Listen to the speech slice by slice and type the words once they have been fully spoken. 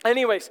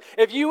Anyways,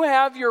 if you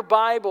have your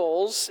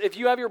Bibles,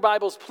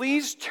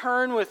 please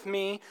turn with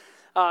me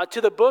to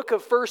the book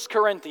of 1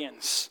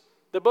 Corinthians.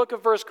 The book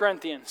of 1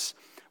 Corinthians.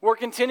 We're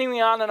continuing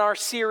on in our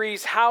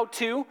series, How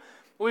To.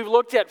 We've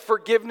looked at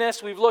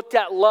forgiveness. We've looked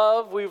at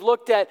love. We've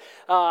looked at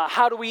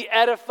how do we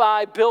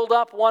edify, build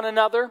up one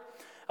another.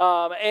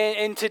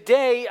 And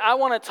today, I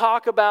want to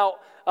talk about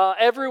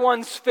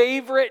everyone's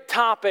favorite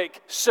topic,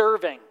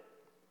 serving.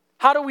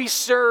 How do we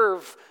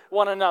serve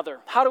one another?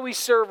 How do we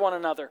serve one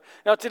another?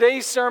 Now,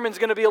 today's sermon is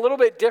going to be a little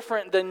bit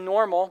different than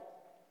normal.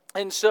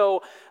 And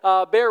so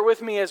bear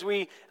with me as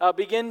we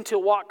begin to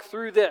walk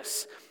through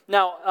this.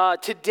 Now,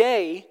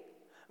 today,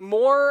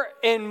 more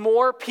and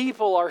more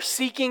people are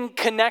seeking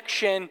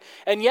connection.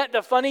 And yet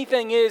the funny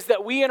thing is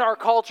that we in our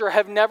culture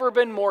have never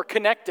been more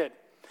connected.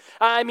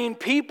 I mean,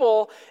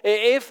 people,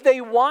 if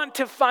they want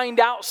to find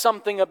out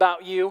something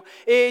about you,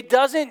 it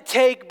doesn't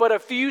take but a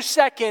few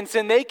seconds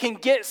and they can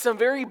get some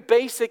very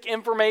basic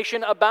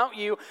information about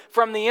you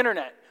from the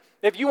internet.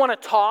 If you want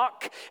to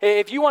talk,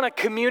 if you want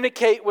to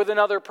communicate with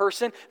another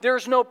person,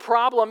 there's no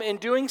problem in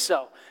doing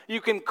so.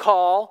 You can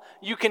call,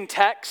 you can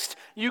text,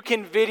 you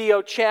can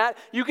video chat,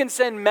 you can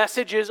send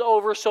messages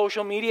over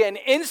social media, and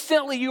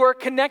instantly you are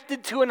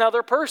connected to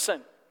another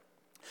person.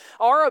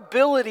 Our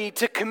ability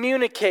to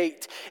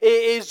communicate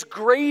is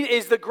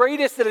the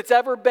greatest that it's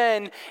ever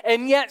been,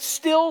 and yet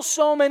still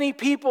so many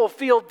people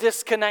feel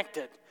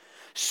disconnected.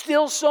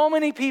 Still so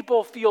many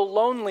people feel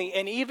lonely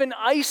and even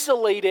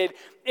isolated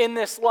in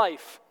this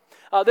life.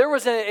 There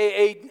was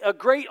a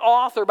great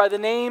author by the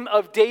name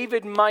of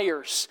David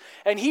Myers,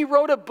 and he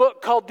wrote a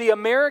book called The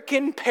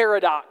American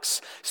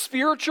Paradox,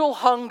 Spiritual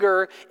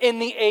Hunger in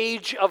the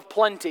Age of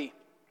Plenty.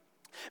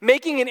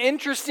 Making an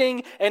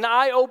interesting and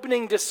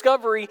eye-opening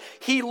discovery,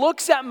 he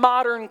looks at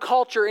modern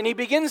culture and he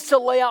begins to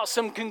lay out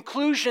some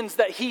conclusions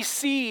that he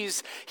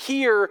sees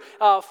here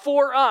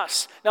for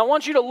us. Now I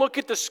want you to look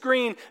at the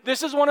screen.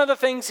 This is one of the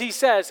things he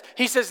says.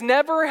 He says,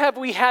 "Never have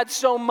we had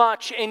so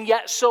much and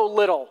yet so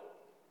little."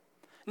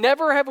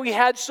 Never have we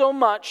had so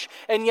much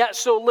and yet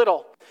so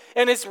little.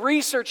 In his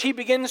research, he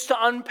begins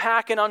to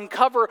unpack and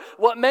uncover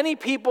what many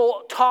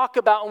people talk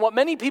about and what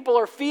many people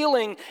are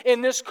feeling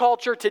in this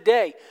culture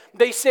today.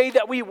 They say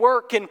that we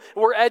work and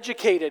we're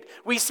educated.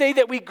 We say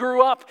that we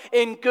grew up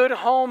in good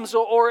homes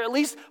or at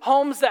least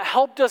homes that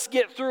helped us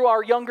get through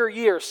our younger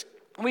years.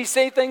 We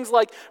say things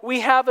like, we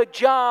have a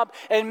job,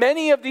 and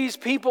many of these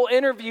people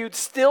interviewed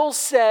still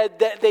said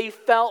that they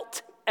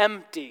felt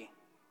empty.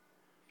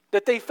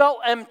 That they felt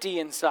empty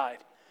inside.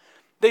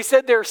 They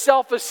said their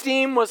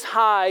self-esteem was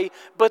high,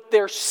 but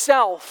their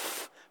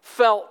self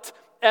felt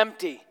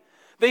empty.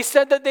 They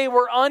said that they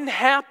were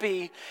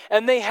unhappy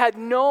and they had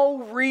no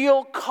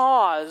real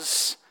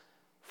cause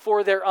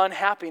for their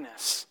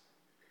unhappiness.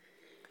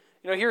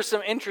 You know, here's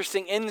some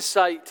interesting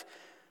insight.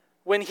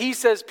 When he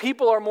says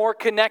people are more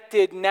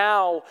connected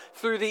now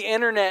through the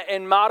internet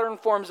and modern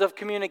forms of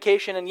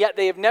communication, and yet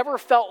they have never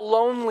felt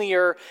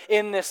lonelier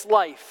in this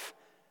life.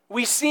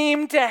 We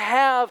seem to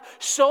have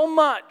so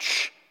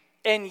much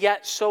and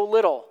yet so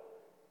little.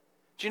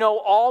 Do you know,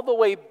 all the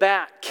way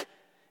back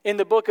in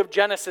the book of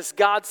Genesis,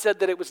 God said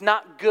that it was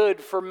not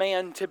good for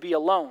man to be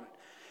alone.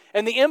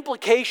 And the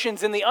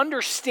implications and the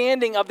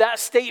understanding of that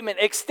statement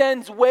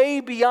extends way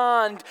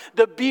beyond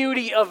the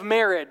beauty of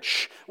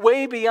marriage,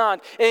 way beyond.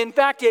 In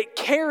fact, it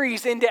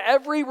carries into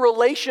every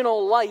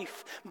relational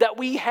life that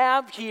we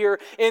have here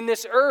in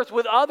this earth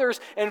with others.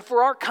 And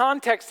for our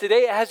context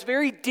today, it has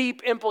very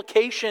deep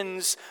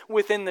implications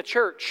within the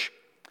church.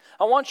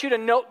 I want you to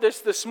note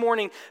this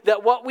morning,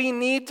 that what we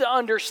need to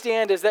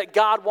understand is that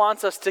God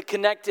wants us to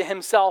connect to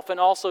Himself and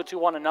also to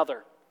one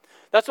another.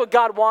 That's what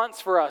God wants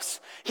for us.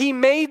 He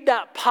made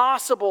that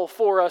possible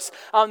for us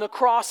on the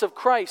cross of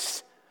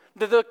Christ.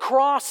 The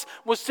cross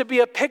was to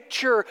be a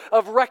picture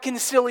of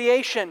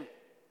reconciliation.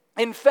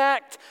 In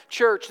fact,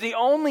 church, the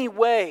only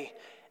way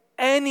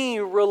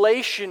any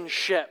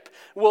relationship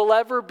will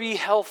ever be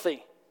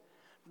healthy,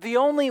 the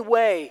only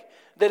way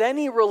that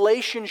any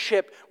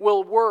relationship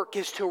will work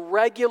is to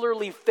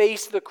regularly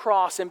face the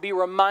cross and be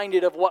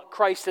reminded of what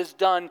Christ has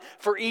done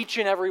for each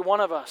and every one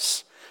of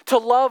us. To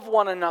love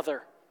one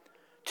another,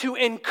 to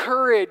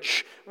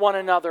encourage one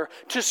another,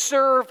 to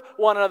serve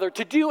one another,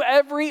 to do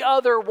every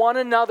other one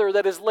another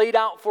that is laid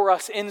out for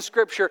us in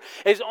Scripture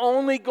is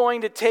only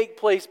going to take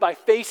place by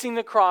facing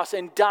the cross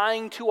and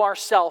dying to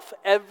ourselves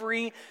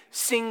every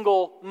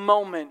single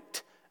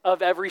moment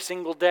of every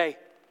single day.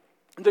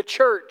 The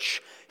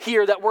church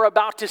here that we're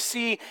about to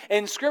see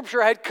in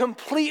Scripture had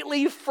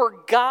completely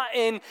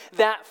forgotten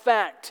that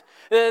fact.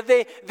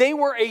 They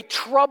were a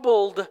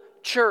troubled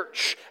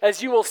church,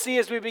 as you will see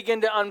as we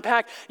begin to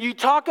unpack. You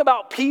talk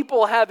about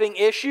people having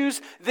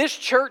issues. This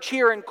church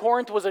here in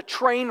Corinth was a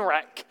train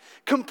wreck,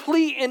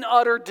 complete and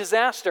utter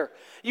disaster.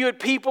 You had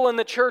people in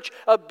the church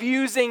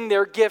abusing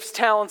their gifts,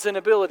 talents, and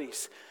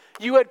abilities.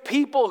 You had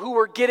people who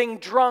were getting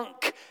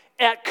drunk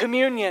at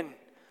communion.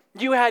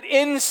 You had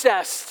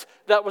incest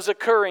that was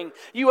occurring.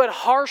 You had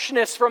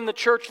harshness from the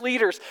church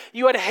leaders.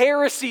 You had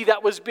heresy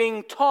that was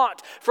being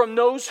taught from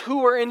those who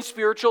were in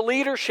spiritual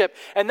leadership.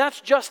 And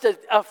that's just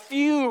a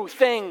few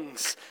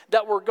things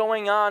that were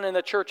going on in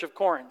the church of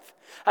Corinth.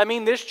 I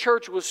mean, this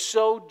church was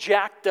so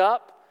jacked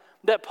up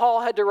that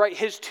Paul had to write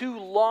his 2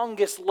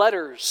 longest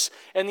letters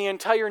in the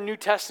entire New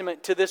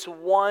Testament to this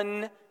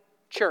one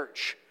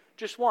church.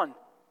 Just one.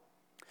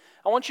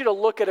 I want you to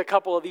look at a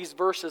couple of these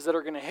verses that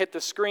are going to hit the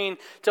screen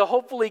to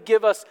hopefully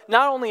give us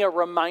not only a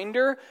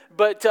reminder,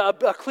 but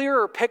a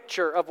clearer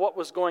picture of what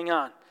was going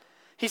on.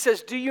 He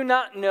says, "Do you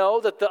not know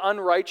that the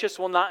unrighteous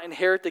will not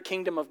inherit the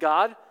kingdom of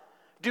God?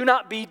 Do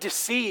not be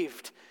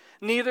deceived.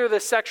 Neither the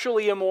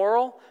sexually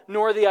immoral,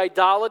 nor the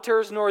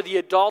idolaters, nor the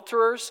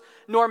adulterers,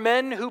 nor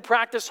men who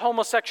practice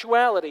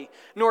homosexuality,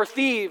 nor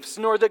thieves,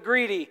 nor the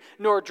greedy,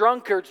 nor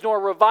drunkards, nor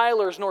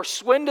revilers, nor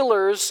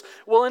swindlers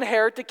will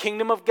inherit the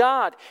kingdom of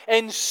God.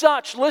 And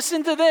such,"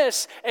 listen to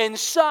this, "and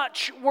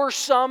such were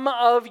some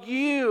of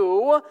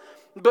you,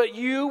 but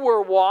you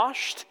were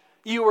washed,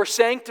 you were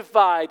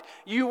sanctified,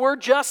 you were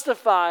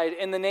justified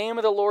in the name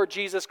of the Lord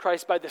Jesus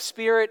Christ by the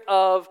Spirit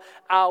of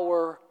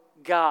our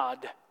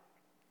God."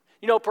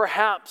 You know,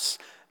 perhaps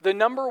the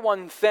number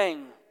one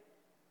thing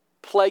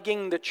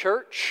plaguing the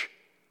church,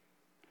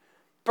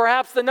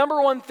 perhaps the number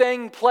one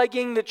thing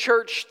plaguing the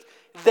church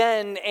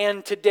then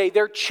and today,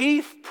 their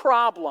chief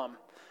problem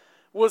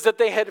was that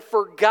they had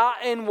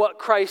forgotten what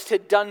Christ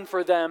had done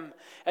for them,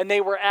 and they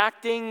were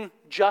acting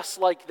just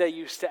like they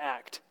used to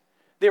act.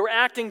 They were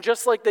acting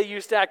just like they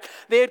used to act.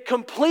 They had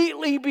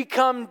completely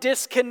become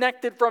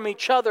disconnected from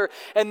each other,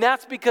 and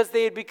that's because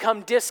they had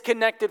become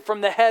disconnected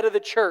from the head of the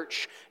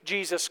church,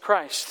 Jesus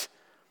Christ.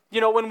 You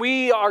know, when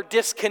we are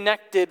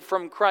disconnected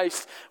from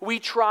Christ, we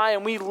try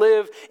and we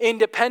live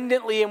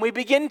independently and we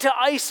begin to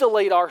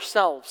isolate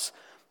ourselves.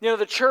 You know,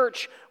 the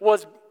church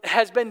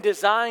has been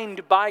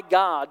designed by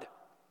God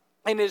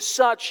and is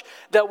such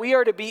that we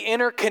are to be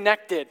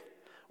interconnected.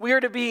 We are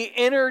to be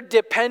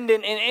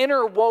interdependent and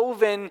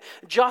interwoven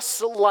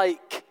just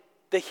like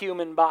the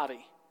human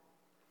body.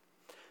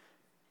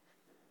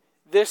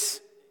 This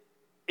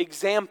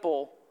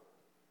example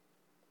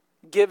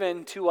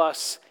given to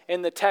us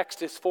in the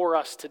text is for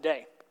us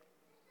today.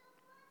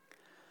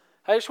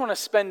 I just want to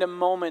spend a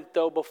moment,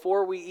 though,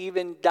 before we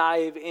even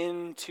dive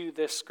into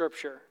this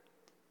scripture.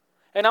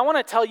 And I want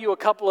to tell you a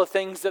couple of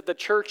things that the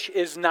church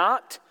is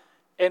not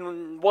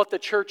and what the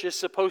church is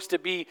supposed to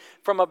be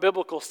from a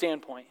biblical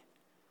standpoint.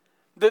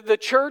 The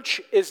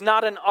church is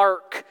not an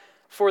ark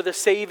for the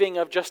saving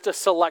of just a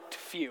select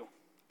few.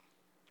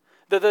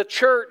 The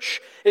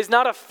church is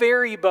not a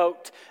ferry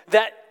boat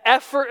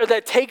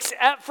that takes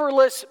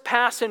effortless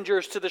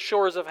passengers to the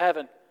shores of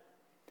heaven.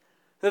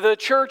 The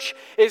church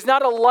is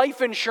not a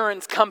life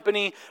insurance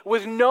company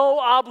with no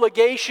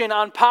obligation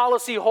on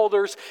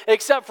policyholders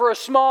except for a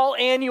small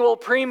annual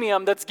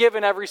premium that's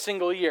given every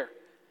single year.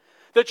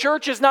 The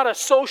church is not a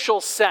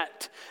social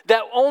set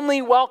that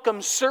only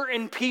welcomes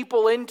certain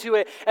people into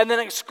it and then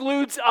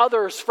excludes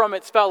others from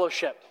its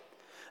fellowship.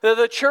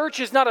 The church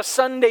is not a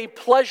Sunday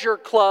pleasure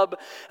club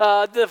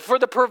for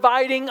the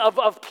providing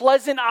of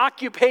pleasant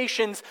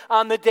occupations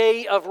on the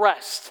day of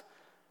rest.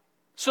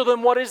 So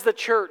then what is the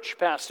church,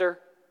 Pastor?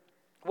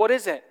 What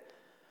is it?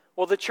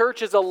 Well, the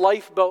church is a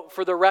lifeboat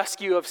for the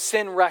rescue of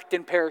sin-wrecked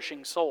and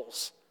perishing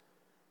souls.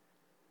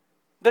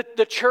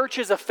 The church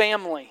is a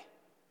family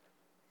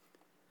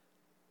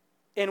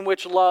in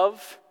which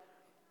love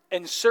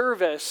and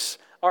service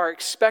are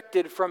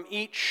expected from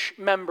each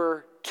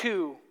member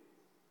to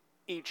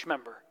each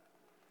member.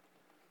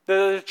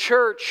 The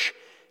church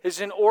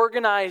is an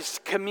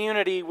organized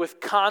community with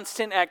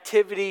constant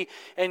activity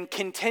and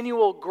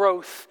continual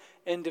growth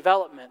and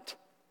development.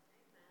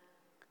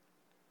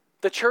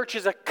 The church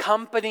is a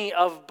company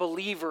of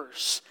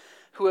believers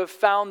who have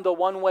found the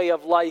one way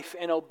of life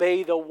and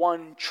obey the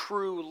one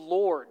true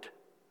Lord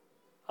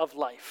of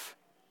life.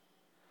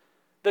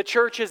 The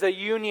church is a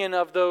union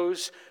of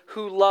those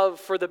who love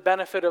for the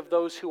benefit of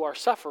those who are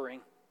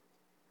suffering.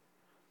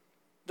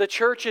 The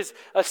church is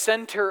a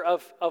center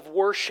of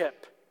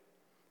worship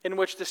in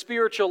which the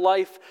spiritual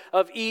life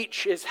of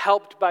each is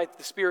helped by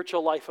the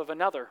spiritual life of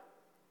another.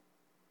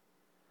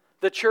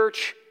 The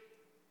church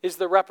is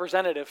the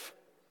representative,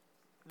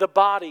 the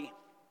body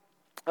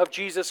of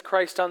Jesus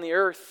Christ on the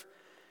earth.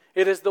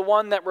 It is the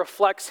one that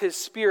reflects His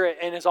Spirit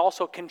and is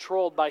also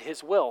controlled by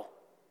His will.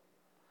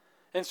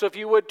 And so if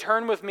you would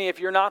turn with me, if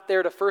you're not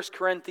there, to 1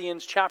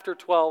 Corinthians chapter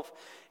 12,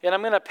 and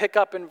I'm going to pick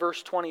up in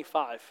verse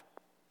 25.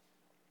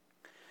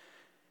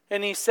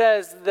 And he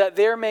says that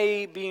there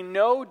may be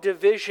no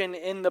division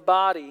in the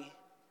body,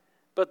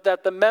 but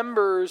that the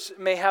members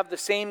may have the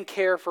same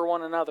care for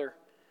one another.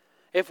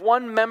 If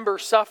one member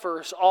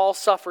suffers, all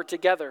suffer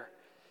together.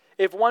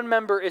 If one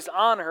member is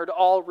honored,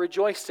 all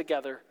rejoice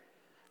together.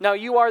 Now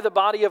you are the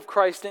body of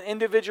Christ and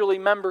individually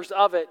members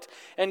of it.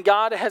 And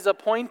God has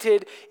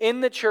appointed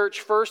in the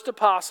church first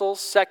apostles,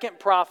 second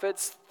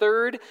prophets,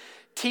 third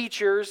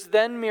teachers,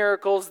 then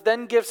miracles,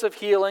 then gifts of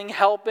healing,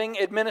 helping,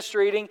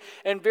 administrating,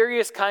 and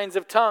various kinds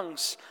of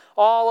tongues.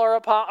 Are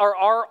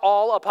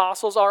all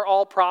apostles, are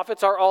all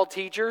prophets, are all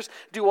teachers,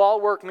 do all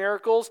work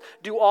miracles,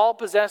 do all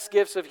possess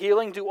gifts of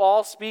healing, do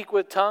all speak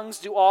with tongues,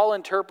 do all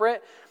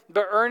interpret,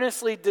 but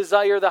earnestly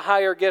desire the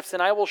higher gifts,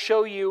 and I will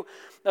show you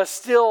a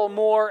still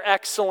more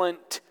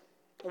excellent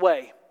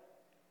way.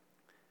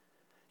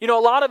 You know,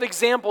 a lot of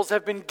examples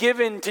have been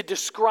given to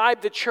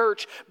describe the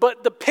church,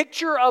 but the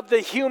picture of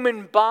the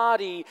human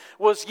body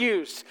was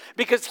used.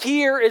 Because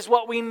here is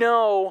what we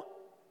know,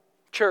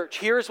 church,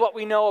 here's what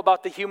we know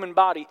about the human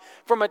body.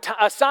 From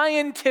a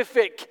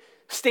scientific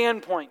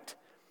standpoint,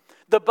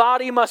 the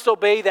body must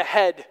obey the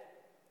head.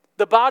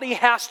 The body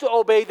has to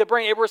obey the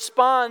brain. It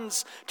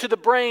responds to the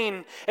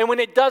brain. And when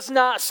it does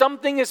not,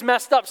 something is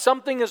messed up,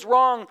 something is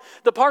wrong.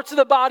 The parts of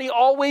the body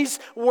always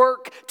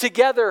work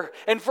together.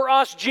 And for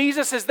us,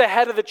 Jesus is the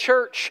head of the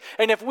church.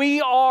 And if we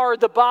are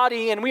the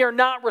body and we are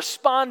not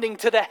responding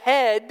to the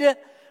head,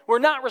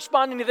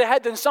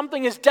 then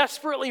something is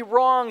desperately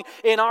wrong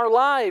in our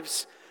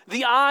lives.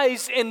 The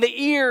eyes and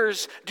the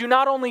ears do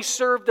not only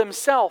serve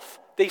themselves,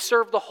 they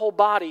serve the whole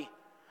body.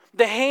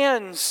 The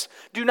hands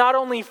do not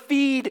only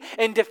feed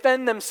and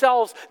defend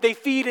themselves, they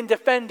feed and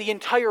defend the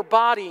entire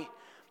body.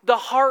 The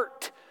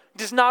heart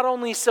does not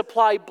only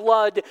supply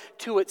blood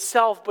to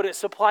itself, but it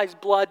supplies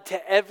blood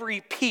to every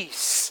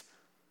piece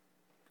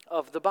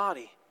of the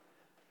body.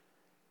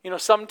 You know,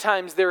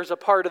 sometimes there's a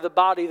part of the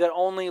body that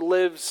only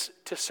lives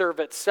to serve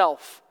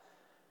itself.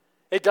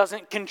 It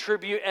doesn't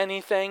contribute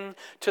anything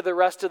to the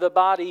rest of the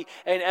body,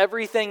 and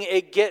everything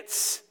it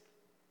gets,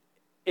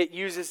 it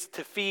uses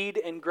to feed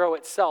and grow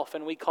itself,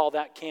 and we call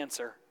that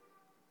cancer.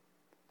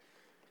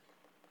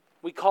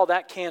 We call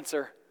that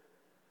cancer.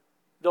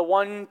 The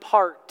one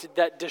part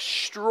that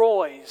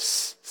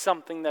destroys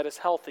something that is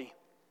healthy.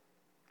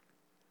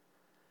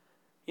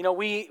 You know,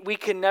 we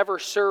can never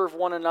serve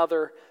one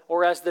another,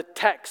 or as the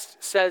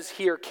text says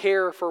here,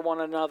 care for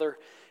one another,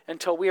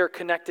 until we are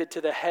connected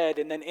to the head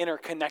and then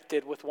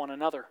interconnected with one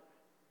another.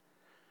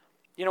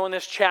 You know, in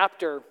this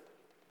chapter,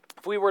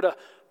 if we were to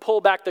pull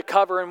back the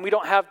cover, and we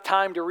don't have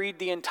time to read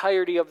the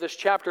entirety of this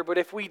chapter, but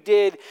if we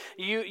did,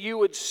 you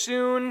would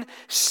soon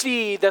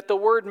see that the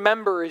word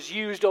member is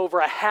used over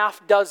a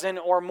half dozen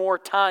or more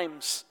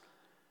times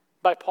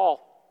by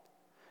Paul.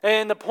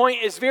 And the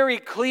point is very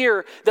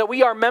clear that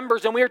we are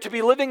members and we are to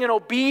be living in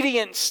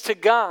obedience to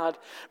God.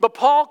 But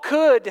Paul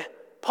could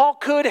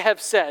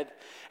have said,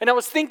 and I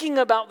was thinking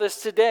about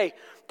this today,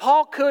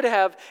 Paul could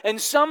have,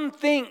 and some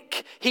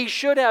think he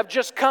should have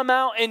just come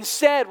out and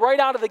said right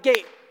out of the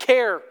gate,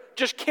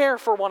 just care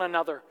for one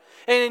another.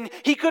 And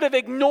he could have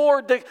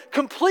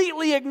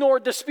completely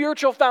ignored the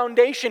spiritual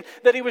foundation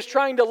that he was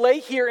trying to lay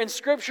here in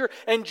Scripture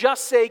and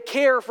just say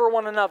care for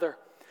one another.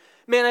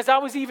 Man, as I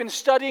was even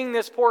studying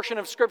this portion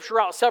of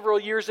Scripture out several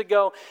years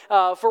ago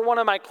for one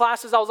of my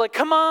classes, I was like,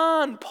 come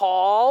on,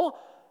 Paul.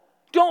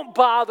 Don't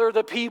bother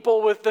the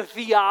people with the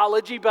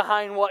theology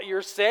behind what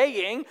you're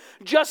saying.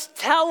 Just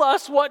tell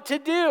us what to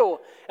do.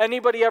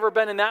 Anybody ever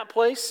been in that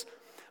place?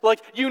 Like,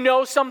 you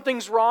know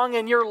something's wrong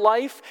in your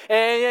life,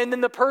 and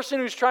then the person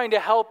who's trying to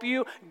help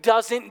you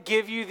doesn't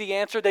give you the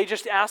answer. They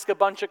just ask a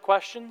bunch of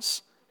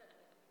questions.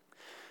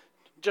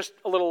 Just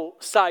a little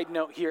side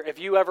note here. If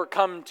you ever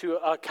come to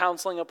a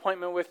counseling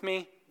appointment with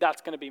me,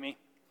 that's going to be me.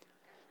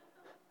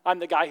 I'm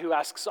the guy who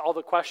asks all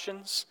the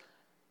questions.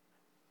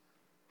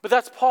 But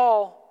that's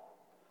Paul.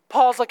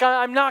 Paul's like,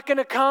 I'm not going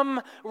to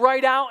come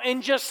right out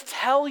and just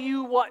tell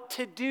you what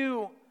to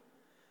do.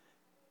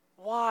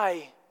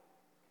 Why?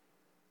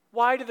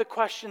 Why do the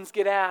questions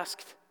get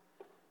asked?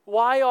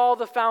 Why all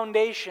the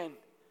foundation?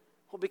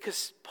 Well,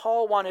 because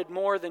Paul wanted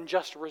more than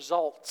just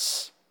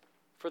results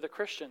for the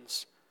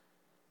Christians.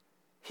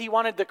 He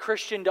wanted the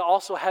Christian to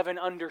also have an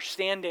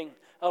understanding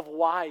of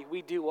why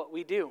we do what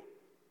we do.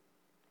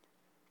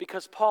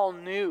 Because Paul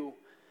knew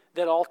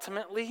that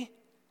ultimately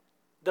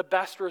the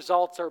best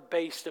results are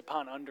based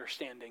upon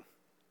understanding.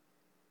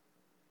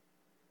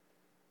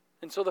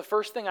 And so the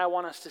first thing I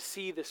want us to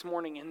see this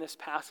morning in this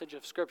passage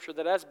of Scripture,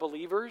 that as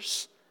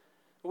believers,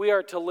 we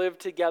are to live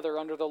together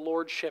under the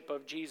lordship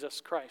of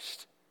Jesus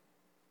Christ.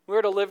 We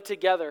are to live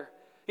together.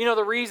 You know,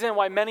 the reason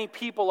why many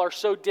people are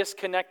so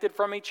disconnected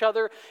from each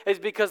other is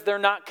because they're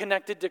not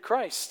connected to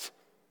Christ.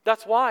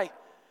 That's why.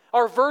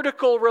 Our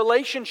vertical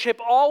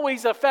relationship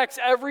always affects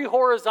every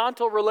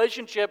horizontal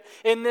relationship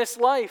in this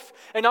life.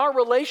 And our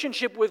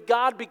relationship with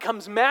God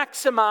becomes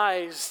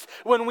maximized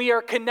when we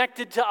are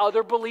connected to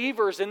other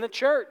believers in the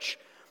church.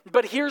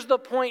 But here's the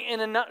point in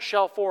a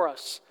nutshell for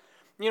us.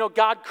 You know,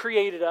 God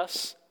created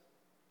us,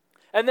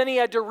 and then He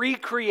had to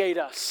recreate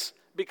us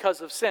because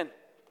of sin.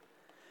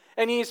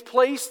 And He's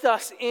placed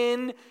us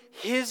in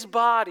His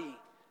body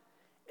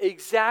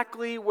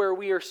exactly where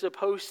we are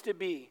supposed to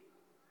be,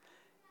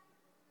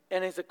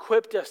 and has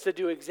equipped us to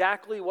do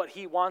exactly what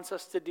He wants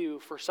us to do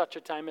for such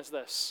a time as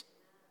this.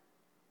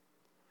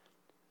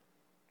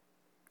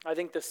 I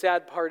think the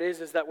sad part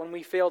is that when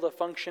we fail to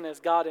function as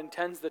God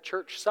intends, the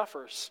church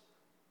suffers.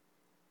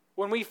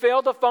 when we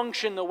fail to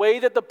function the way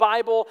that the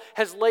Bible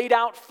has laid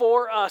out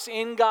for us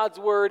in God's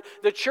Word,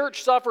 the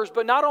church suffers.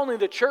 But not only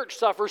the church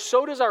suffers,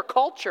 so does our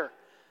culture.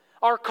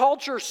 Our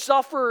culture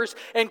suffers,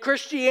 and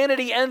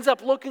Christianity ends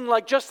up looking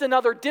like just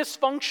another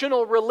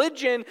dysfunctional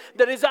religion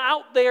that is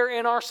out there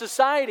in our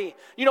society.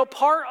 You know,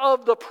 part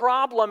of the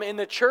problem in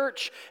the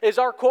church is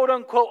our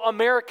quote-unquote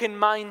American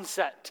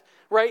mindset,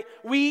 right?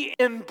 We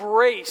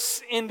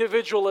embrace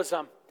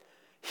individualism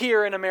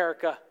here in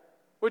America.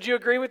 Would you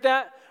agree with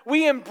that?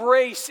 We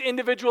embrace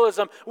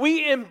individualism.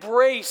 We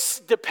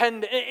embrace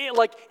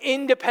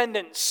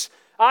independence.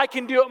 I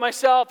can do it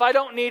myself. I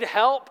don't need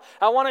help.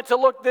 I want it to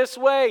look this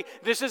way.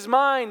 This is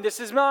mine.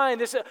 This is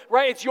mine.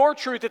 Right? It's your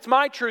truth. It's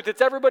my truth.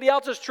 It's everybody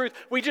else's truth.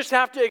 We just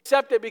have to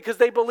accept it because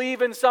they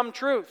believe in some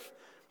truth.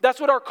 That's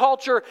what our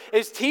culture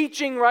is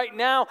teaching right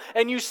now.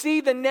 And you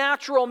see, the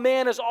natural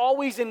man is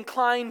always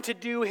inclined to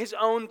do his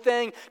own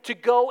thing, to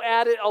go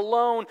at it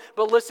alone.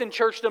 But listen,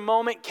 church, the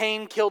moment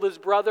Cain killed his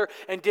brother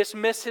and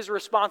dismissed his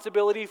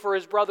responsibility for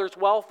his brother's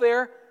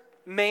welfare,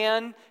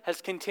 man has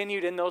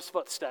continued in those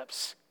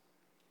footsteps.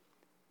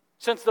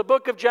 Since the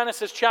book of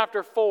Genesis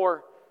chapter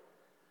 4,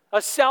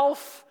 a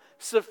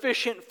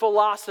self-sufficient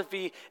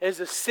philosophy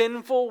is a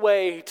sinful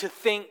way to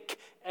think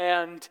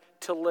and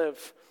to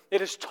live.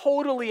 It is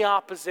totally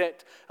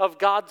opposite of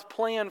God's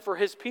plan for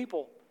His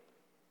people.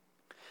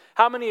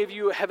 How many of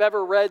you have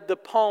ever read the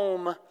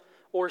poem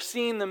or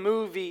seen the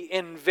movie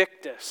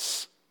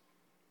Invictus?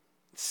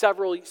 It's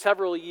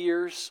several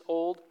years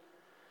old.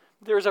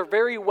 There's a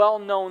very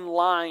well-known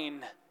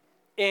line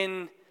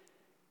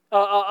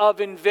of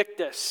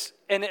Invictus.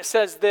 And it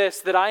says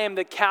this, that I am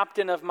the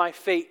captain of my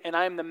fate and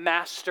I am the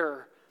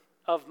master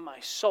of my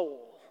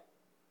soul.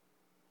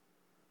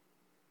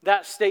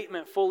 That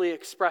statement fully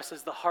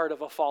expresses the heart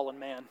of a fallen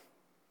man.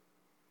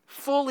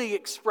 Fully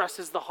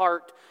expresses the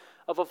heart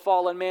of a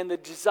fallen man. The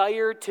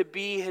desire to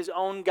be his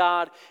own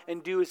God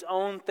and do his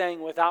own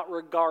thing without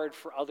regard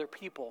for other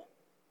people.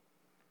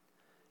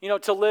 You know,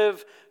 to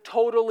live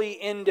totally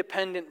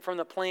independent from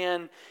the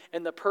plan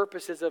and the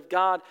purposes of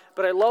God.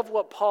 But I love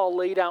what Paul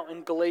laid out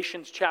in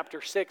Galatians chapter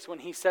 6 when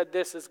he said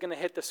this, is going to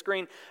hit the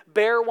screen.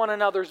 Bear one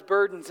another's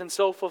burdens and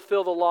so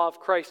fulfill the law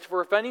of Christ.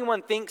 For if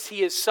anyone thinks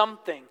he is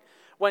something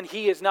when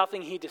he is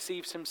nothing, he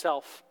deceives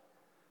himself.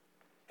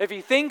 If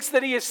he thinks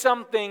that he is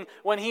something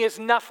when he is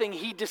nothing,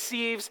 he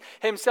deceives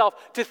himself.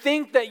 To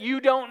think that you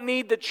don't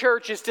need the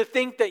church is to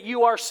think that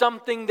you are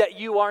something that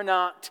you are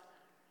not.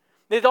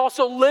 It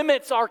also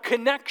limits our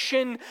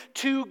connection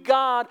to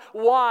God.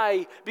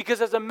 Why?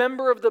 Because as a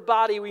member of the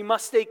body, we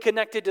must stay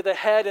connected to the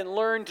head and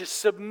learn to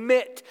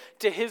submit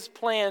to His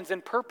plans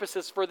and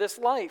purposes for this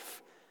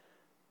life.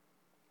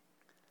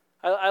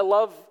 I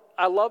love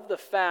the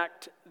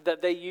fact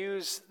that they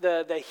use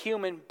the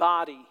human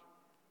body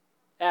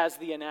as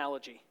the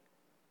analogy.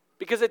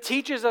 Because it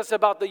teaches us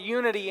about the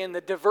unity and the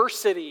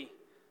diversity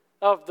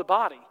of the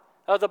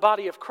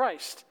body of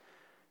Christ.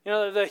 You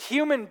know, the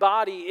human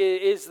body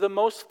is the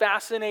most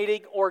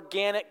fascinating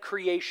organic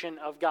creation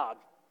of God.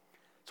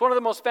 It's one of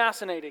the most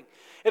fascinating.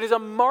 It is a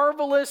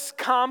marvelous,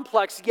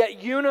 complex,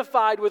 yet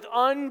unified with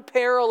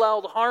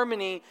unparalleled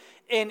harmony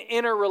and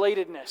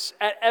interrelatedness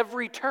at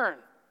every turn.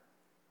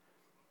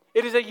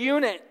 It is a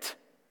unit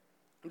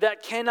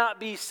that cannot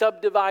be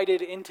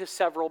subdivided into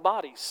several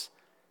bodies.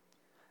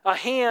 A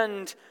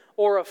hand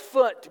or a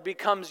foot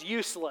becomes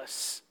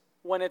useless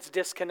when it's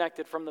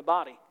disconnected from the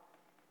body.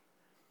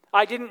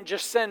 I didn't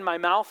just send my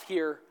mouth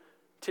here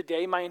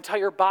today. My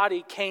entire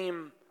body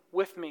came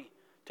with me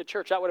to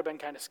church. That would have been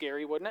kind of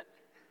scary, wouldn't it?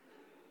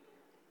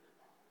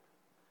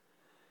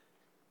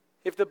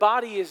 If the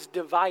body is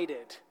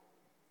divided,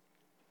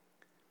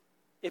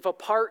 if a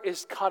part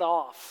is cut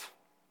off,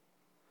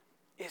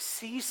 it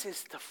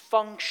ceases to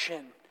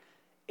function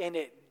and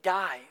it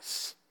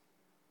dies.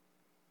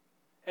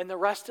 And the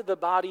rest of the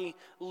body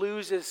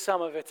loses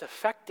some of its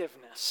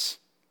effectiveness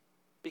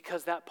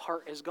because that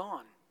part is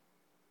gone.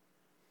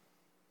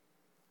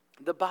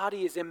 The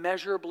body is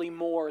immeasurably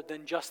more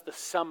than just the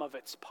sum of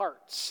its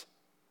parts.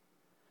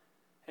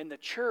 And the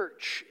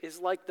church is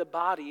like the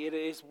body. It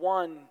is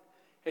one.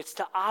 It's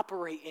to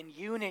operate in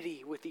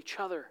unity with each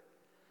other.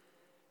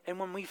 And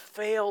when we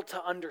fail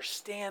to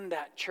understand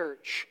that,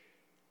 church,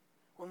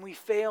 when we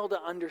fail to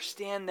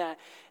understand that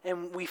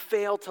and we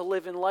fail to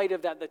live in light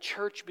of that, the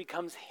church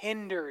becomes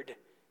hindered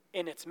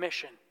in its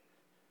mission.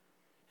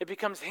 It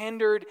becomes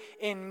hindered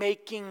in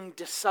making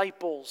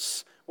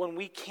disciples when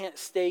we can't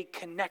stay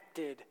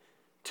connected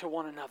to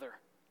one another.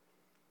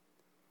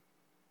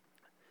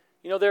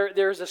 You know,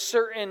 there's a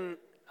certain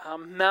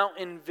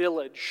mountain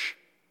village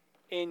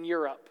in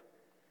Europe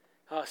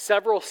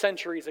several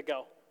centuries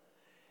ago.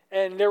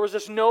 And there was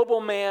this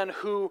nobleman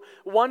who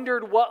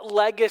wondered what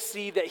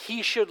legacy that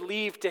he should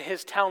leave to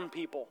his town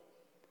people.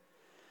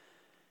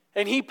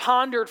 And he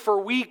pondered for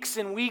weeks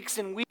and weeks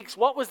and weeks,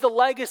 what was the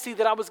legacy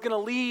that I was going to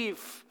leave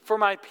for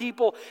my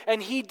people?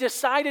 And he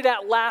decided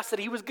at last that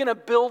he was going to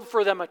build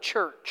for them a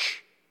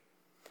church.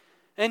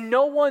 And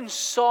no one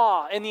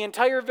saw, in the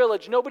entire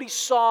village, nobody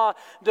saw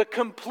the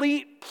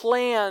complete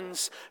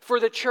plans for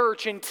the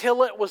church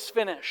until it was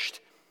finished.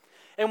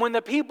 And when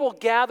the people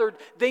gathered,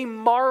 they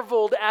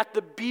marveled at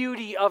the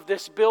beauty of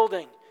this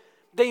building.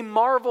 They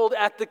marveled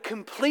at the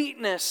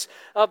completeness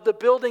of the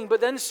building.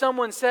 But then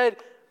someone said,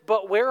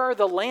 but where are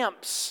the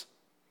lamps?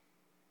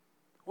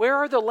 Where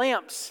are the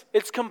lamps?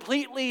 It's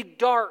completely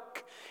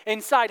dark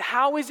inside.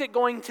 How is it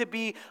going to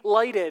be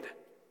lighted?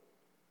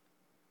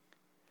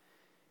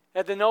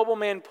 And the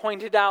nobleman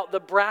pointed out the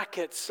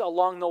brackets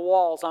along the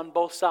walls on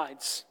both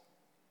sides.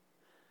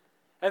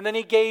 And then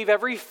he gave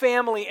every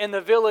family in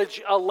the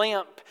village a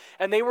lamp,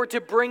 and they were to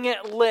bring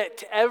it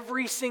lit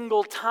every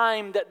single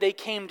time that they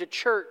came to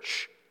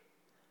church.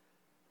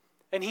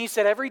 And he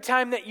said, every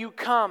time that you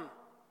come,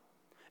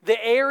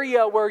 the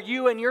area where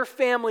you and your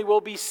family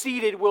will be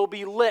seated will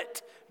be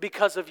lit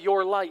because of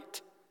your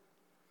light.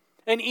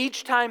 And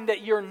each time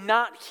that you're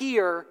not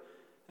here,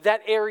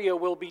 that area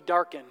will be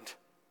darkened.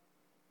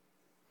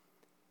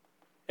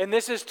 And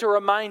this is to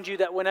remind you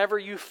that whenever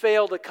you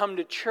fail to come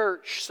to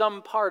church,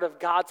 some part of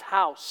God's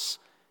house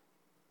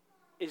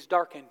is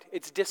darkened.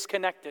 It's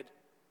disconnected.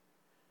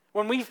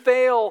 When we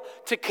fail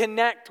to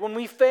connect, when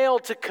we fail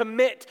to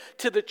commit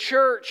to the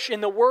church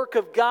and the work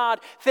of God,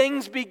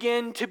 things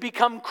begin to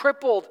become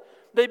crippled.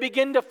 They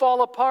begin to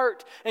fall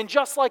apart. And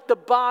just like the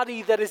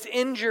body that is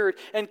injured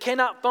and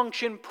cannot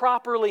function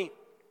properly,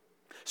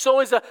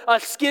 so is a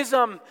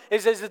schism,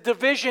 is a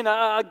division,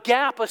 a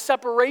gap, a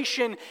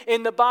separation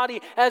in the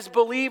body. As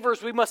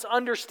believers, we must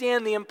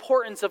understand the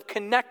importance of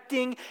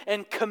connecting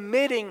and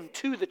committing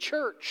to the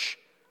church.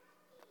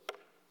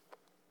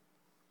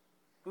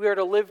 We are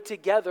to live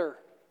together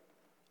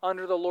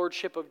under the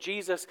lordship of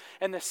Jesus.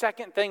 And the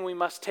second thing we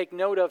must take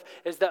note of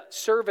is that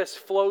service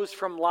flows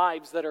from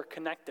lives that are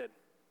connected.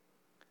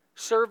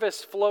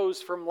 Service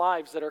flows from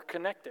lives that are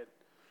connected.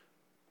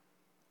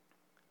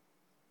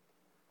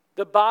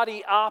 The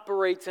body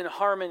operates in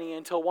harmony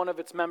until one of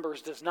its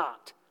members does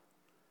not.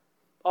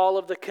 All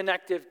of the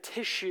connective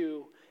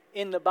tissue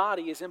in the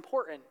body is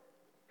important.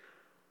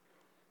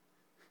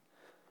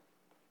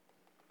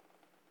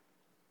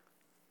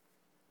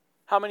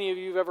 How many of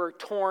you have ever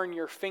torn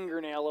your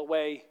fingernail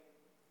away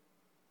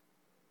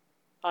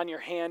on your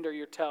hand or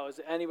your toe? Has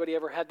anybody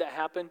ever had that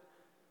happen?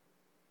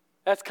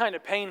 That's kind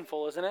of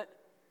painful, isn't it?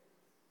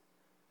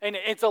 And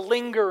it's a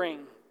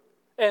lingering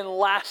and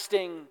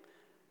lasting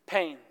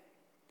pain.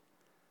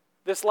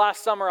 This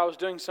last summer, I was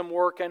doing some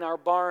work in our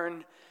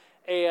barn,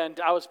 and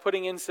I was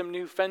putting in some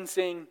new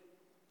fencing,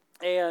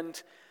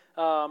 and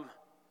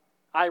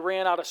I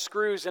ran out of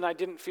screws, and I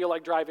didn't feel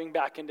like driving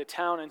back into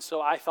town, and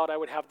so I thought I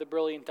would have the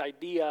brilliant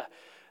idea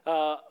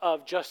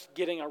of just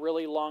getting a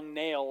really long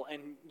nail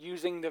and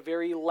using the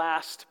very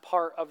last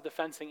part of the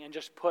fencing and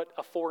just put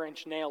a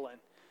 4-inch nail in.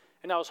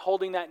 And I was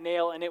holding that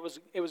nail, and it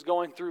was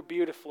going through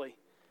beautifully.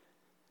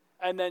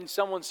 And then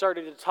someone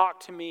started to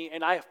talk to me,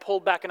 and I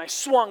pulled back, and I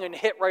swung and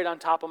hit right on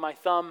top of my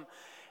thumb.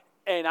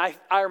 And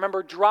I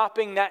remember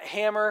dropping that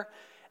hammer,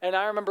 and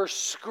I remember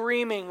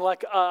screaming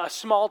like a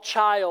small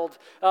child,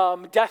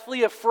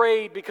 deathly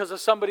afraid because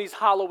of somebody's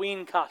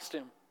Halloween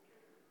costume.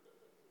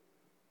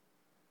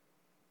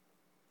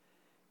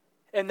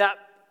 And that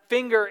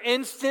finger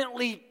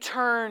instantly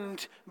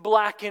turned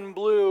black and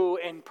blue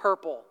and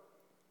purple.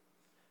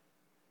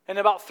 And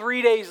about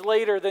 3 days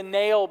later, the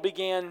nail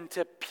began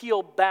to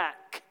peel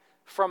back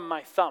from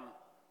my thumb.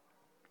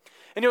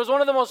 And it was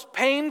one of the most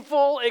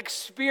painful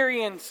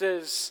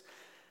experiences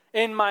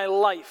in my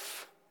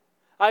life.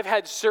 I've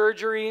had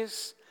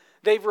surgeries.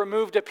 They've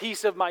removed a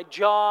piece of my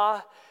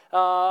jaw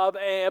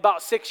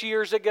about 6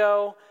 years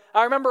ago.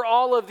 I remember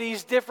all of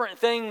these different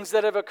things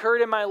that have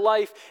occurred in my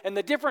life and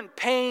the different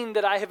pain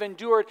that I have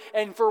endured.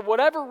 And for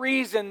whatever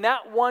reason,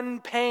 that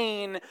one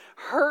pain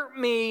hurt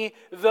me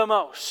the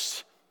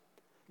most.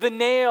 The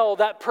nail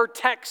that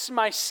protects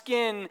my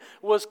skin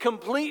was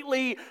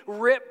completely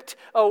ripped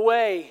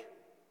away.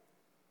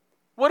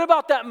 What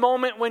about that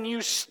moment when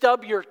you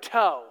stub your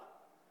toe?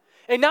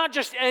 And not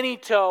just any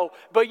toe,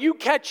 but you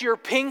catch your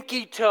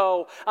pinky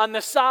toe on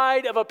the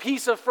side of a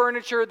piece of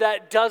furniture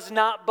that does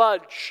not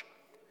budge.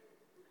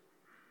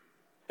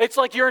 It's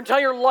like your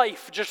entire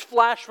life just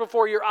flashed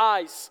before your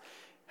eyes.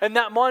 And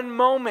that one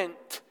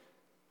moment,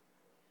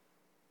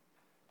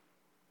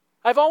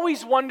 I've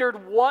always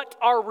wondered what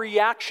our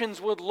reactions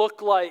would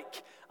look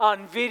like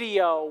on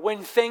video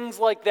when things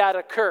like that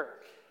occur.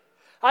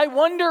 I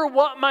wonder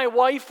what my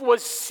wife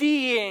was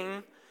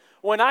seeing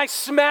when I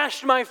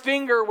smashed my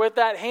finger with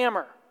that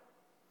hammer.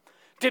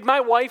 Did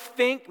my wife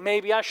think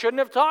maybe I shouldn't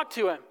have talked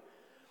to him?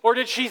 Or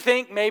did she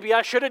think maybe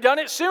I should have done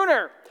it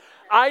sooner?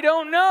 I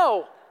don't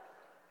know.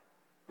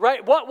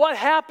 Right? What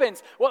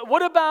happens?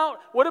 What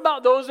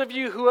about those of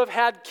you who have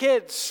had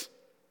kids?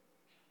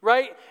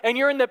 Right? And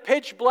you're in the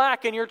pitch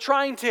black and you're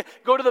trying to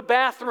go to the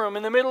bathroom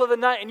in the middle of the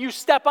night and you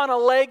step on a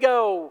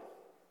Lego.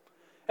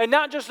 And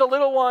not just a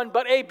little one,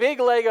 but a big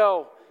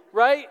Lego.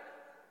 Right?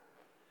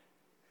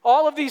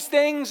 All of these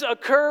things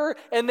occur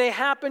and they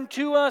happen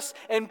to us.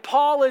 And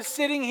Paul is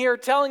sitting here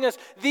telling us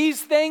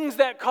these things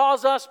that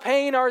cause us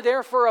pain are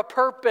there for a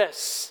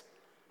purpose.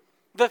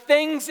 The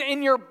things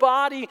in your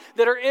body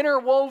that are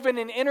interwoven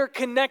and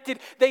interconnected,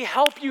 they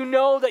help you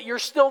know that you're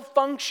still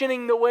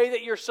functioning the way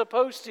that you're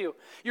supposed to.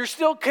 You're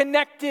still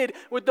connected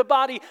with the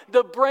body.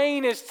 The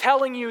brain is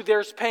telling you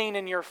there's pain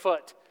in your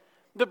foot.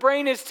 The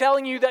brain is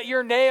telling you that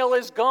your nail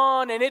is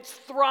gone and it's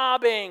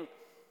throbbing.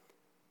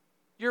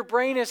 Your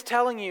brain is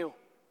telling you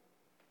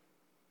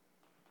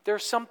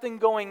there's something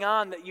going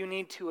on that you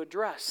need to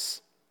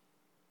address.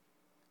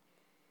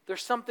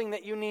 There's something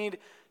that you need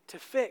to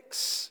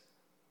fix.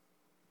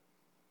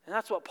 And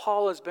that's what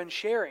Paul has been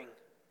sharing.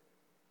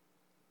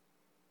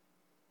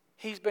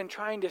 He's been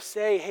trying to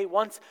say, hey,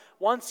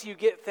 once you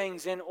get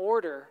things in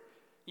order,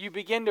 you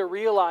begin to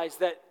realize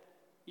that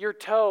your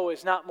toe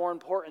is not more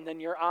important than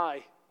your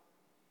eye.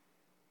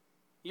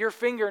 Your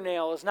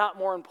fingernail is not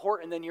more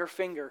important than your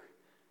finger.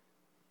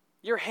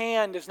 Your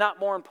hand is not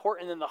more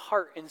important than the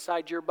heart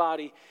inside your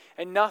body.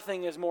 And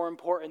nothing is more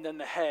important than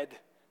the head.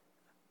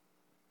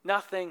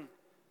 Nothing,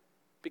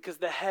 because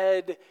the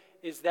head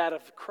is that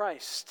of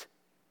Christ.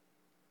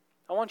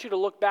 I want you to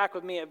look back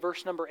with me at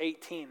verse number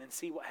 18 and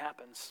see what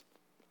happens.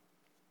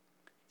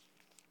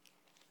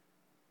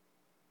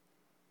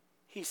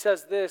 He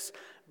says this,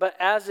 but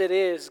as it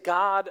is,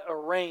 God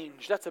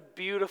arranged. That's a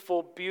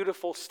beautiful,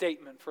 beautiful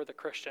statement for the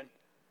Christian.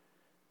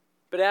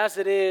 But as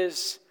it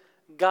is,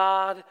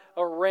 God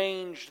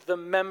arranged the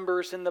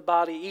members in the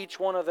body, each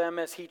one of them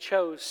as He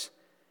chose.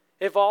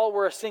 If all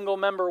were a single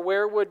member,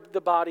 where would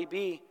the body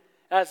be?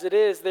 As it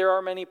is, there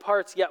are many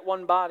parts, yet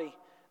one body.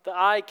 The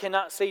eye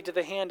cannot say to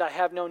the hand, I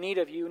have no need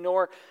of you,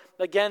 nor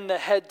again the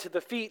head to the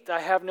feet,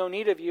 I have no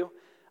need of you.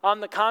 On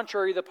the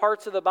contrary, the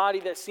parts of the body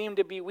that seem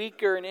to be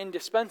weaker and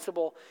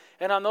indispensable,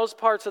 and on those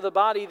parts of the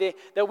body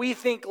that we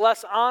think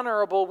less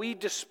honorable, we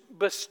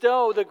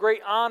bestow the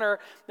great honor,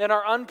 and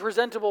our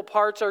unpresentable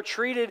parts are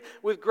treated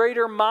with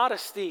greater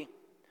modesty.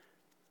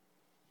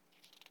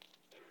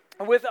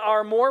 With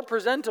our more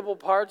presentable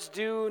parts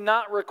do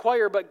not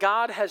require, but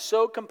God has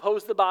so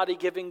composed the body,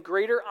 giving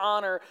greater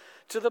honor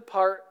to the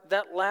part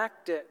that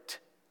lacked it.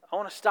 I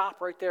want to stop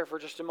right there for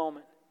just a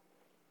moment.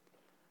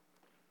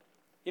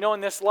 You know,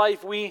 in this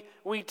life, we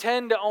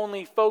tend to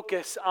only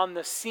focus on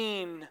the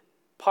seen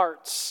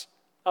parts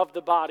of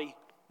the body,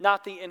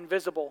 not the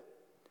invisible.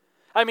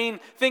 I mean,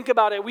 think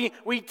about it.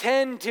 We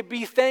tend to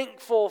be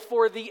thankful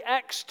for the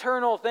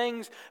external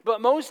things, but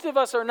most of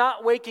us are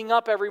not waking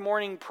up every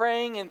morning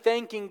praying and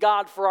thanking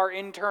God for our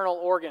internal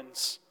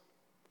organs.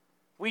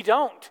 We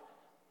don't.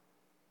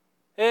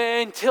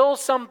 Until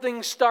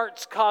something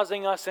starts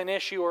causing us an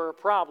issue or a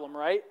problem,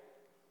 right?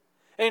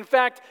 In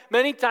fact,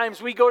 many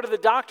times we go to the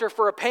doctor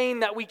for a pain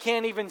that we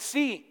can't even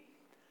see.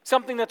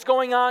 Something that's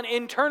going on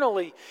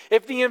internally.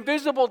 If the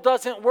invisible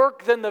doesn't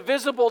work, then the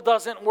visible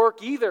doesn't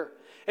work either.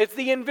 It's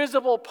the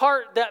invisible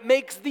part that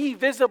makes the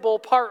visible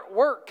part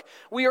work.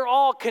 We are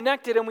all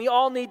connected and we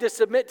all need to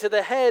submit to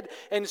the head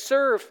and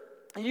serve.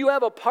 You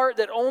have a part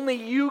that only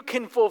you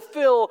can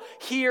fulfill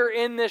here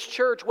in this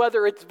church,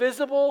 whether it's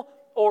visible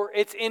or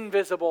it's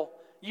invisible.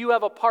 You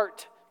have a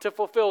part to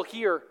fulfill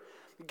here.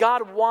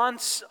 God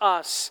wants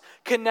us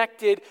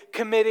connected,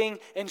 committing,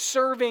 and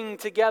serving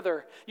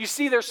together. You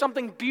see, there's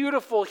something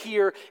beautiful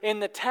here in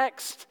the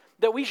text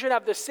that we should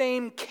have the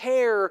same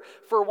care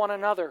for one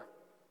another.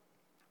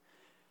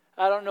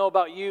 I don't know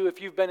about you if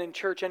you've been in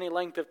church any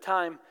length of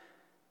time,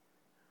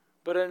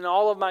 but in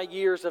all of my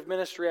years of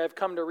ministry, I've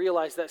come to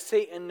realize that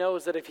Satan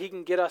knows that if he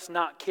can get us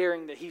not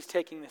caring, that he's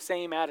taking the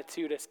same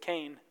attitude as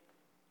Cain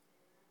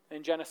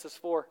in Genesis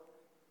 4.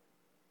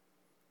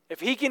 If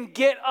he can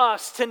get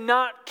us to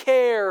not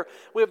care,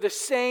 we have the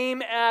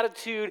same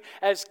attitude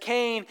as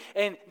Cain,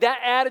 and that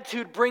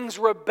attitude brings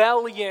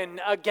rebellion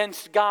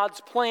against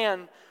God's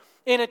plan.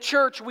 In a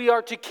church, we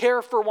are to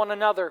care for one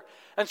another.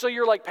 And so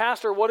you're like,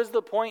 Pastor, what is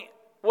the point?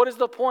 What is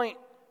the point?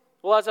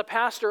 Well, as a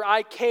pastor,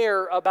 I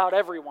care about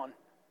everyone,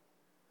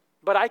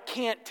 but I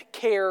can't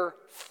care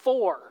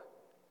for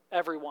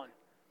everyone.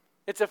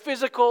 It's a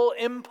physical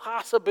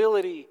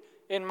impossibility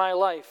in my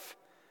life.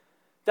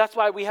 That's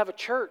why we have a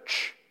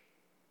church.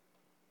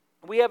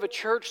 We have a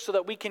church so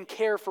that we can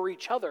care for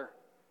each other.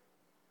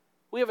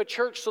 We have a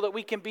church so that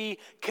we can be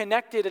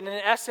connected, and in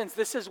essence,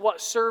 this is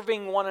what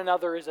serving one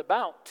another is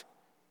about.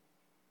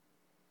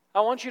 I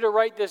want you to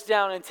write this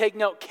down and take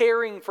note.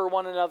 Caring for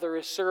one another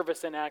is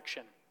service in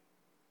action.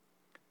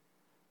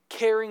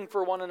 Caring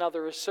for one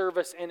another is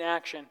service in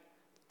action.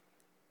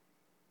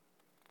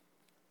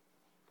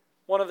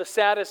 One of the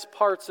saddest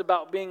parts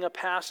about being a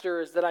pastor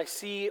is that I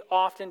see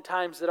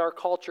oftentimes that our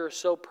culture is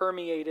so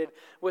permeated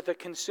with a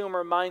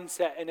consumer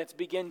mindset, and it's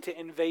begun to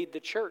invade the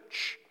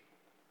church.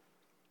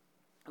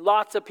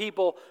 Lots of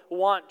people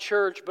want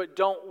church but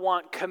don't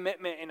want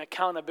commitment and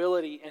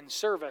accountability and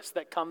service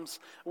that comes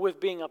with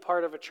being a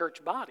part of a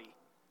church body.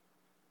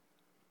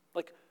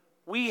 Like,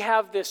 we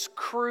have this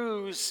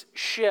cruise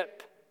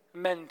ship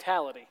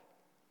mentality.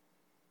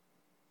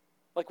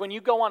 Like when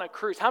you go on a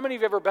cruise, how many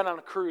of you have ever been on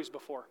a cruise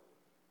before?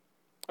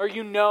 Or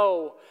you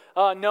know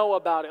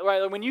about it,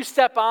 right? When you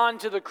step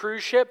onto the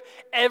cruise ship,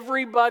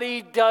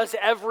 everybody does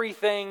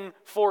everything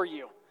for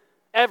you.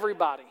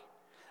 Everybody.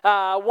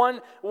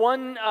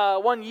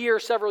 One year,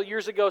 several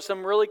years ago,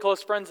 some really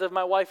close friends of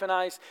my wife and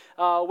I's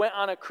went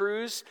on a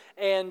cruise,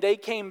 and they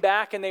came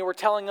back and they were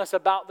telling us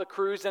about the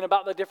cruise and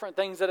about the different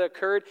things that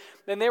occurred.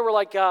 And they were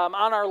like, on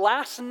our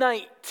last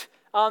night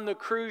on the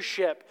cruise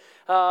ship,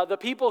 the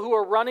people who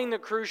were running the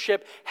cruise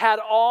ship had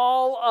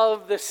all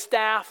of the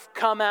staff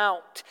come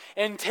out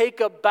and take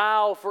a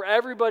bow for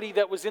everybody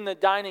that was in the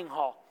dining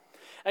hall.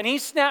 And he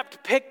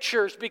snapped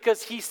pictures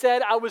because he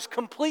said, I was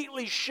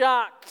completely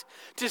shocked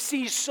to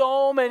see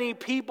so many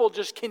people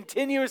just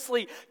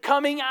continuously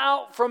coming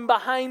out from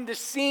behind the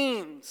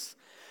scenes.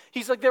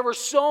 He's like, there were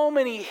so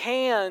many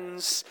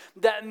hands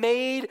that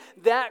made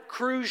that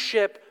cruise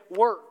ship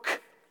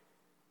work.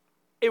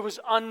 It was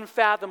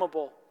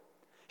unfathomable.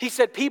 He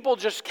said people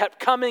just kept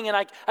coming,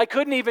 and I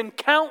couldn't even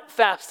count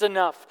fast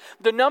enough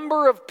the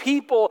number of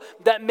people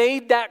that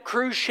made that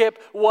cruise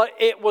ship what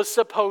it was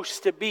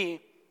supposed to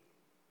be.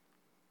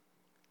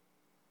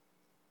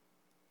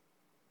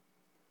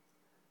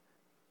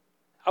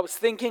 I was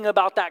thinking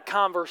about that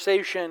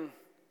conversation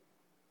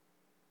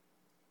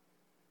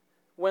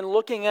when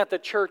looking at the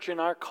church in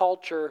our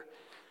culture,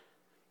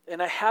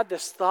 and I had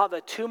this thought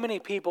that too many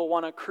people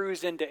want to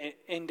cruise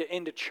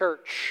into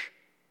church.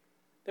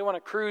 They want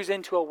to cruise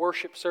into a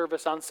worship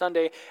service on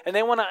Sunday, and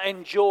they want to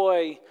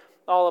enjoy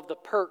all of the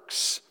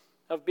perks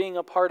of being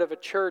a part of a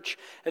church.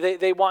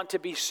 They want to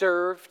be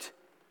served.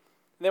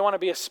 They want to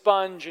be a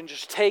sponge and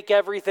just take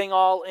everything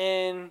all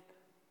in.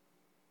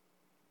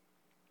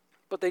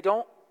 But they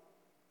don't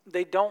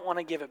want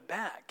to give it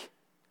back.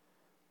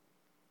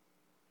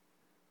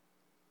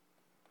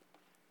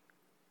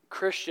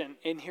 Christian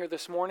in here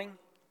this morning,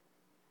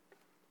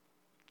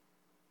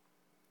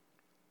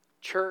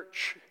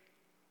 church,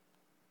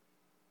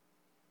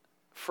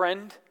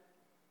 friend,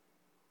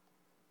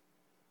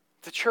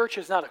 the church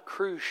is not a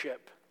cruise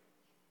ship.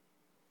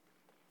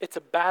 It's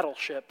a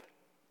battleship.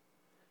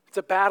 It's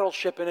a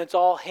battleship, and it's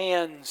all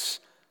hands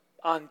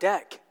on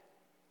deck.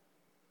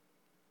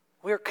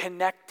 We are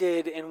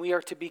connected, and we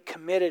are to be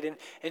committed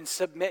and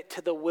submit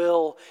to the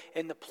will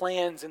and the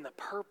plans and the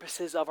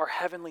purposes of our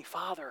Heavenly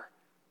Father.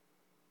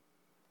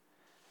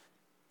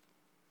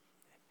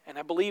 And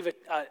I believe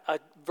a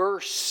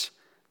verse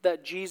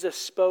that Jesus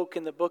spoke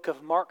in the book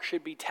of Mark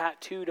should be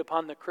tattooed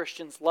upon the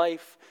Christian's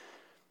life.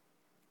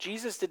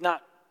 Jesus did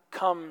not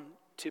come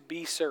to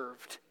be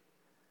served,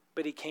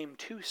 but he came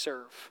to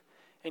serve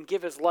and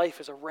give his life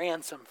as a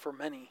ransom for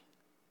many.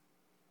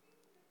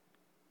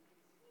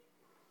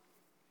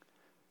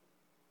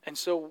 And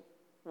so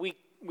we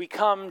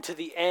come to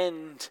the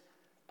end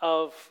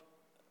of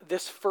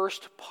this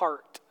first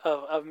part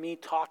of me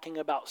talking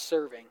about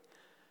serving.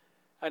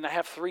 And I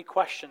have 3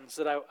 questions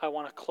that I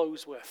want to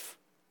close with.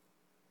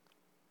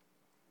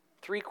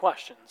 3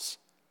 questions.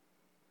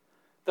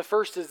 The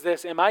first is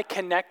this: am I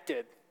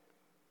connected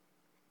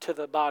to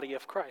the body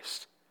of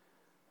Christ?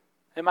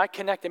 Am I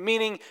connected?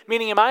 Meaning,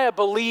 am I a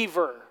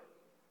believer?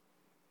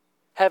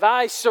 Have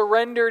I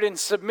surrendered and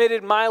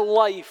submitted my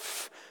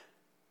life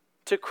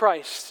to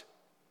Christ?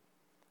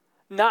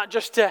 Not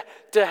just to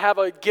have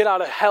a get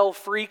out of hell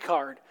free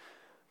card,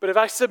 but have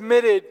I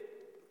submitted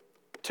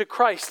to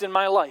Christ in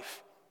my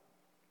life?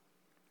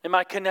 Am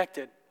I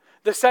connected?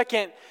 The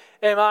second,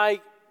 am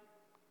I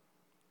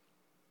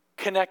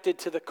connected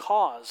to the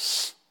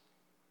cause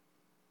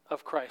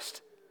of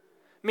Christ?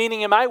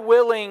 Meaning, am I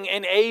willing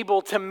and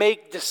able to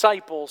make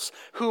disciples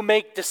who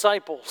make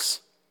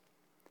disciples?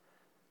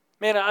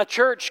 Man, a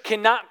church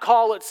cannot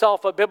call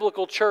itself a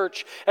biblical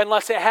church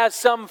unless it has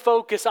some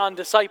focus on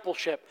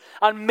discipleship,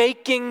 on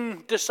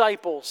making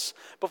disciples.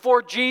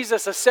 Before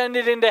Jesus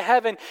ascended into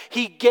heaven,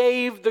 he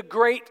gave the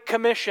Great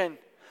Commission.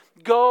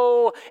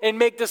 Go and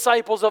make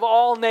disciples of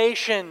all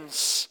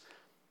nations,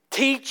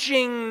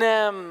 teaching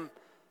them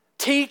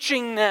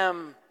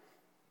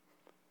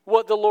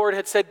what the Lord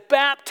had said,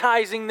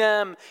 baptizing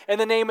them in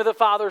the name of the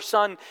Father,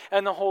 Son,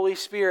 and the Holy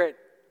Spirit.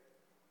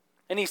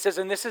 And he says,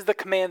 and this is the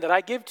command that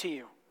I give to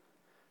you.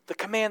 The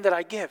command that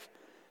I give.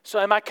 So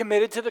am I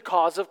committed to the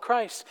cause of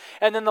Christ?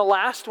 And then the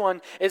last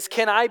one is,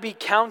 can I be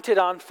counted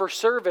on for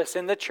service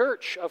in the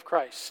church of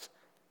Christ?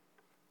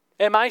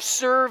 Am I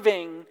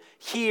serving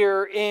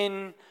here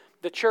in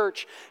the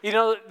church? You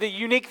know, the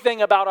unique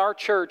thing about our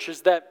church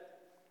is that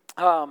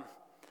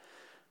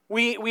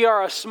we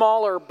are a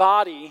smaller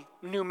body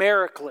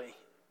numerically.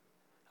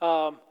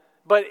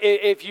 But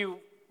if you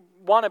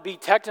want to be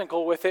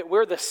technical with it,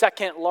 we're the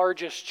second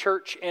largest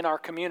church in our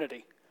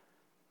community.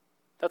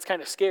 That's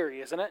kind of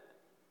scary, isn't it?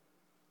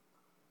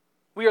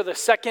 We are the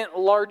second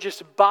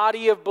largest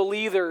body of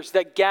believers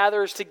that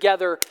gathers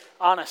together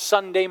on a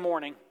Sunday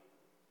morning,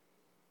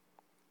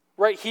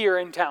 right here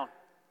in town.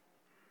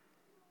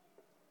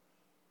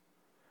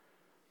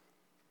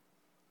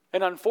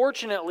 And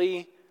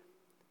unfortunately,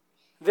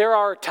 there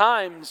are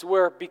times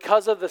where,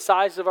 because of the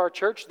size of our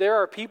church, there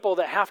are people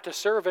that have to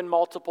serve in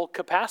multiple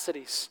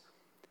capacities.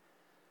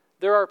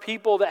 There are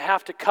people that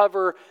have to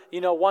cover,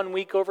 1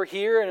 week over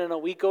here and in a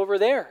week over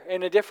there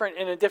in a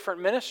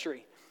different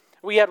ministry.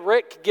 We had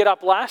Rick get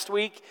up last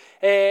week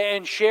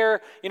and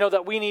share,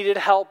 that we needed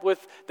help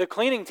with the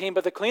cleaning team,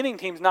 but the cleaning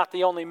team's not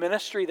the only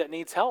ministry that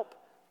needs help.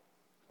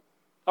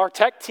 Our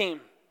tech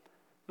team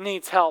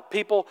needs help.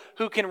 People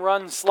who can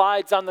run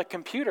slides on the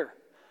computer.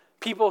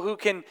 People who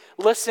can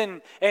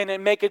listen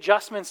and make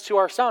adjustments to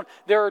our sound.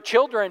 There are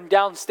children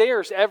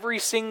downstairs every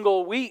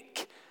single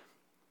week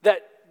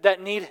that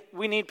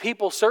we need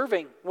people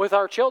serving with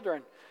our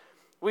children.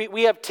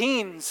 We have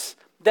teens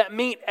that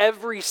meet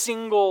every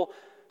single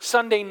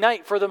Sunday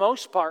night for the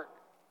most part.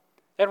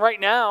 And right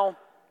now,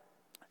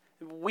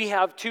 we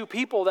have 2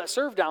 people that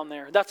serve down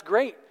there. That's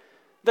great.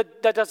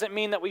 That doesn't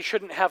mean that we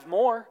shouldn't have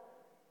more.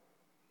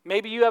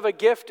 Maybe you have a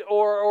gift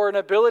or an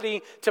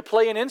ability to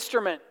play an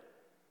instrument.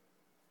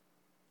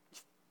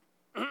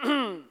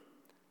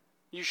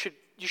 You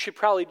should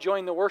probably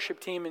join the worship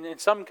team in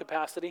some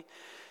capacity.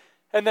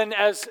 And then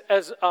as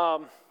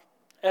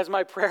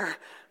my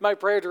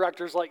prayer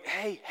director's like,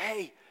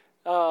 hey,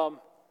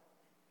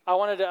 I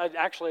wanted to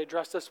actually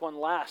address this one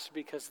last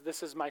because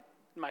this is my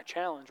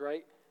challenge,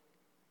 right?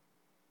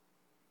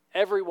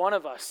 Every one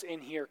of us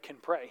in here can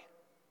pray.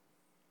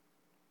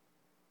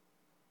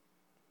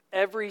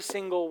 Every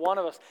single one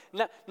of us.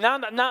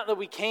 Not that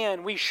we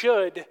can, we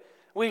should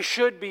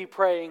be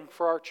praying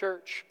for our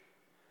church.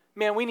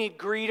 Man, we need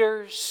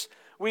greeters.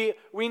 We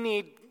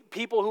need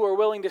people who are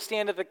willing to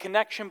stand at the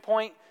connection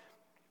point.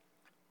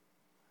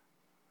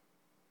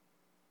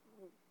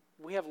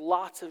 We have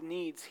lots of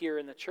needs here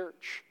in the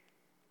church.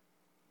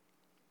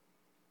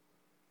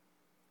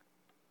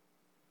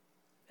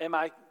 Am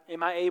I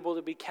able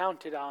to be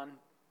counted on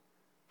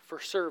for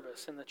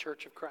service in the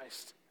Church of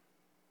Christ?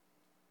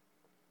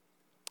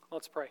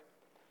 Let's pray.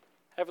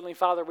 Heavenly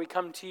Father, we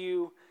come to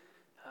you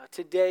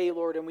today,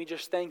 Lord, and we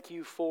just thank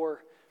you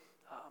for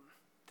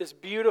this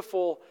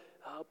beautiful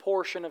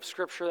portion of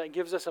Scripture that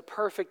gives us a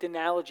perfect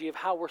analogy of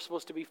how we're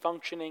supposed to be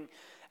functioning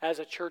as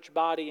a church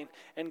body.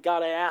 And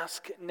God, I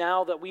ask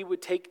now that we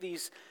would take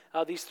these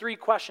 3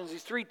 questions,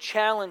 these 3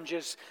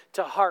 challenges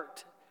to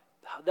heart,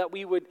 that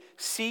we would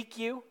seek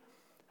you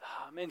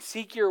and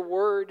seek your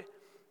word,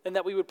 and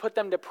that we would put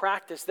them to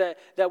practice, that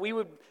we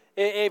would,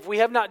 if we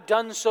have not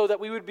done so,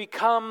 that we would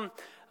become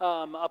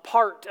a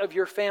part of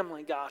your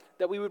family, God,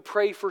 that we would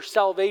pray for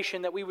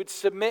salvation, that we would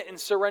submit and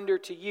surrender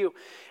to you,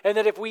 and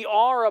that if we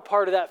are a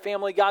part of that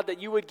family, God, that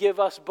you would give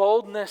us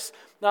boldness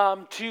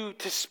to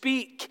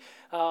speak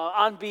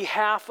on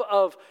behalf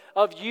of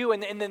you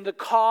and then the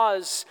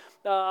cause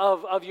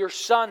of your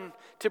Son,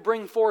 to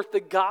bring forth the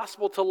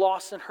gospel to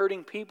lost and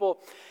hurting people.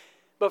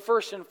 But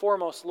first and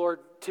foremost, Lord,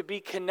 to be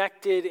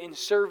connected in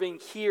serving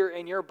here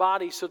in your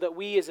body so that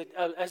we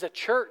as a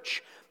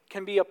church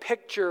can be a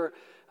picture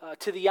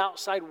to the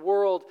outside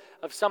world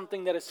of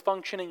something that is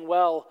functioning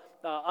well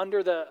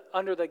under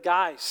the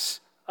guise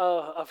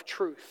of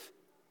truth.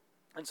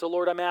 And so,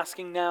 Lord, I'm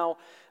asking now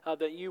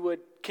that you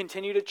would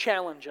continue to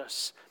challenge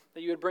us,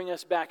 that you would bring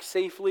us back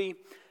safely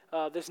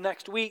this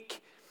next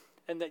week,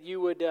 and that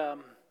you would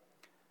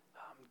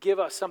give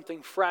us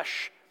something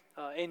fresh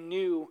and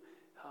new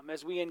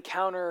as we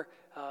encounter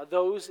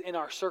those in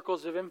our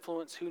circles of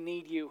influence who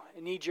need you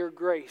and need your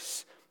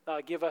grace.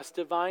 Give us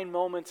divine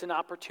moments and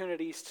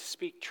opportunities to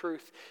speak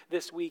truth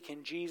this week.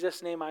 In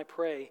Jesus' name I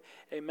pray.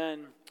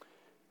 Amen.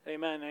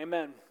 Amen.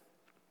 Amen.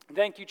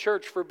 Thank you,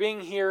 church, for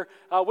being here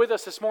with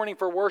us this morning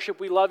for worship.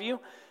 We love you.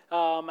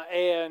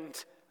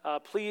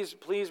 Please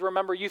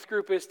remember, youth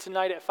group is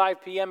tonight at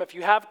 5 p.m. If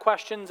you have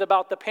questions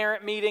about the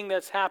parent meeting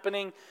that's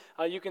happening,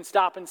 you can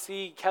stop and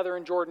see Heather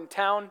and Jordan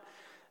Town.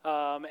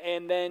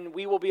 And then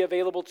we will be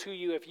available to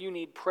you if you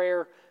need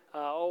prayer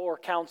or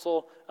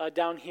counsel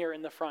down here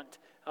in the front.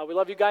 We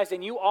love you guys,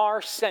 and you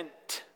are sent.